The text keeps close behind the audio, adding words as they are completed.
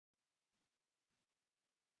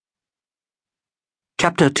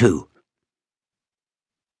Chapter 2.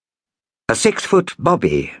 A 6-foot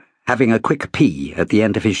bobby having a quick pee at the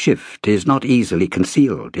end of his shift is not easily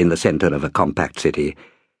concealed in the centre of a compact city,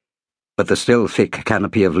 but the still thick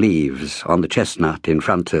canopy of leaves on the chestnut in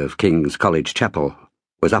front of King's College Chapel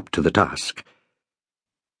was up to the task.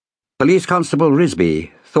 Police Constable Risby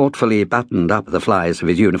thoughtfully buttoned up the flies of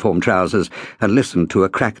his uniform trousers and listened to a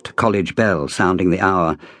cracked college bell sounding the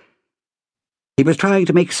hour. He was trying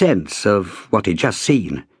to make sense of what he'd just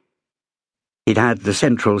seen. He'd had the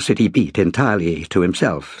central city beat entirely to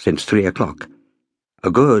himself since 3 o'clock. A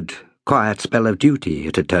good, quiet spell of duty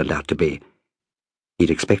it had turned out to be. He'd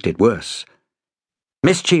expected worse.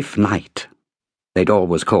 Mischief Night, they'd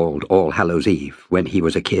always called All Hallows Eve when he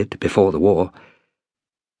was a kid before the war.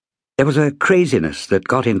 There was a craziness that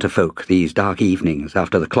got into folk these dark evenings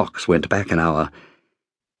after the clocks went back an hour.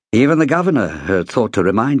 Even the governor had thought to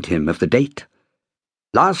remind him of the date.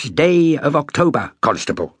 Last day of October,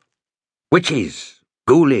 Constable. Witches,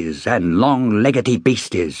 ghoulies, and long-leggedy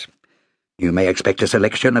beasties. You may expect a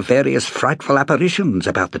selection of various frightful apparitions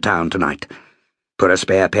about the town tonight. Put a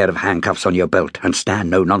spare pair of handcuffs on your belt and stand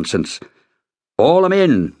no nonsense. Haul 'em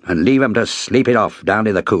in and leave 'em to sleep it off down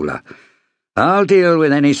in the cooler. I'll deal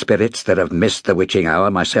with any spirits that have missed the witching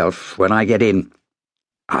hour myself when I get in.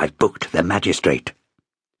 I've booked the magistrate.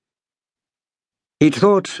 He'd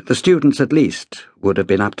thought the students at least would have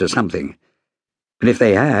been up to something, and if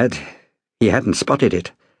they had, he hadn't spotted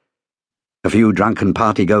it. A few drunken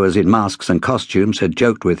partygoers in masks and costumes had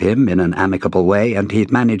joked with him in an amicable way, and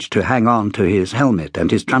he'd managed to hang on to his helmet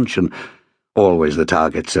and his truncheon, always the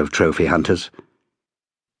targets of trophy hunters.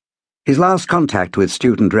 His last contact with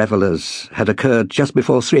student revellers had occurred just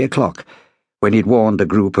before 3 o'clock, when he'd warned a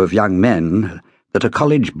group of young men that a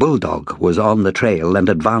college bulldog was on the trail and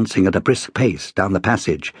advancing at a brisk pace down the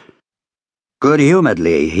passage.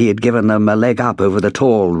 Good-humouredly, he had given them a leg up over the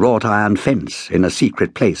tall, wrought-iron fence in a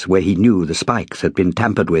secret place where he knew the spikes had been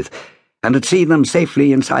tampered with, and had seen them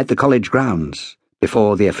safely inside the college grounds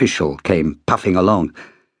before the official came puffing along.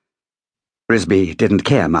 Risby didn't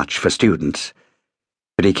care much for students,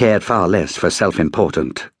 but he cared far less for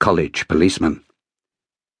self-important college policemen.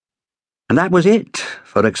 And that was it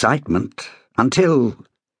for excitement, until,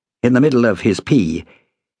 in the middle of his pee,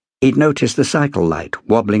 he'd noticed the cycle light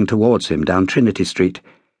wobbling towards him down Trinity Street.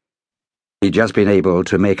 He'd just been able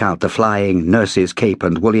to make out the flying nurse's cape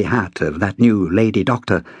and woolly hat of that new lady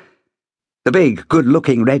doctor, the big,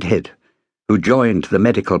 good-looking redhead who joined the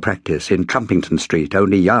medical practice in Trumpington Street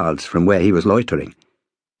only yards from where he was loitering.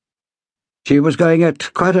 She was going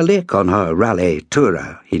at quite a lick on her Raleigh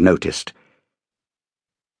tourer, he noticed.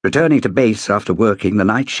 Returning to base after working the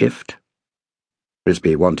night shift,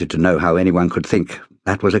 Risby wanted to know how anyone could think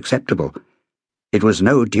that was acceptable. It was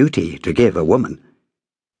no duty to give a woman.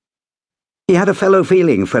 He had a fellow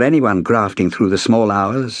feeling for anyone grafting through the small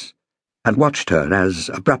hours, and watched her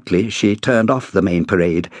as abruptly she turned off the main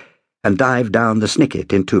parade and dived down the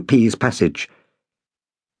snicket into Pease Passage.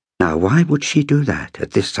 Now, why would she do that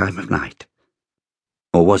at this time of night?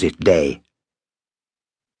 Or was it day?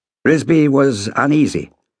 Risby was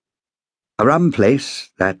uneasy. A rum place,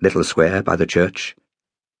 that little square by the church.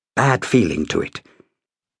 Bad feeling to it.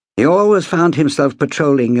 He always found himself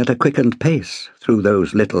patrolling at a quickened pace through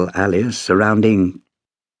those little alleys surrounding...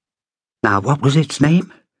 Now, what was its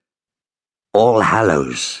name? All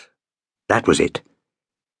Hallows. That was it.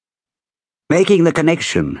 Making the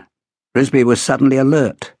connection, Risby was suddenly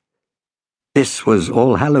alert. This was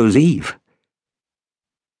All Hallows Eve.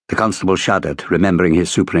 The constable shuddered, remembering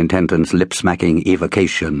his superintendent's lip-smacking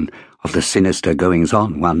evocation of the sinister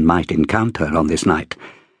goings-on one might encounter on this night.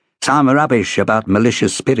 Some rubbish about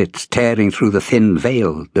malicious spirits tearing through the thin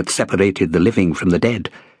veil that separated the living from the dead.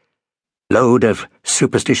 Load of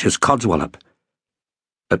superstitious codswallop.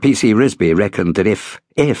 But P.C. Risby reckoned that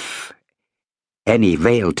if any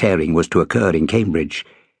veil tearing was to occur in Cambridge,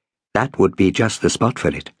 that would be just the spot for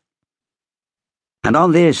it. And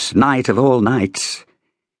on this night of all nights,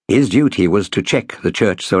 his duty was to check the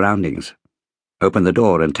church surroundings, open the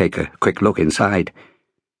door and take a quick look inside.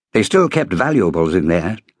 They still kept valuables in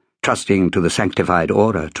there, trusting to the sanctified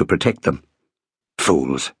aura to protect them.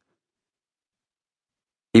 Fools.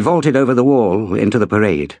 He vaulted over the wall into the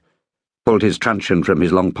parade, pulled his truncheon from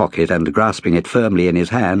his long pocket and, grasping it firmly in his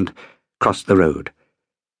hand, crossed the road.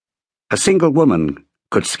 A single woman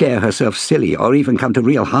could scare herself silly or even come to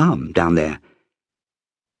real harm down there.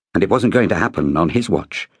 And it wasn't going to happen on his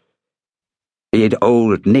watch. Be it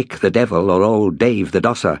old Nick the Devil or old Dave the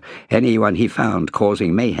Dosser, anyone he found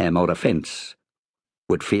causing mayhem or offence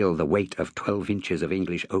would feel the weight of 12 inches of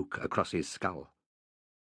English oak across his skull.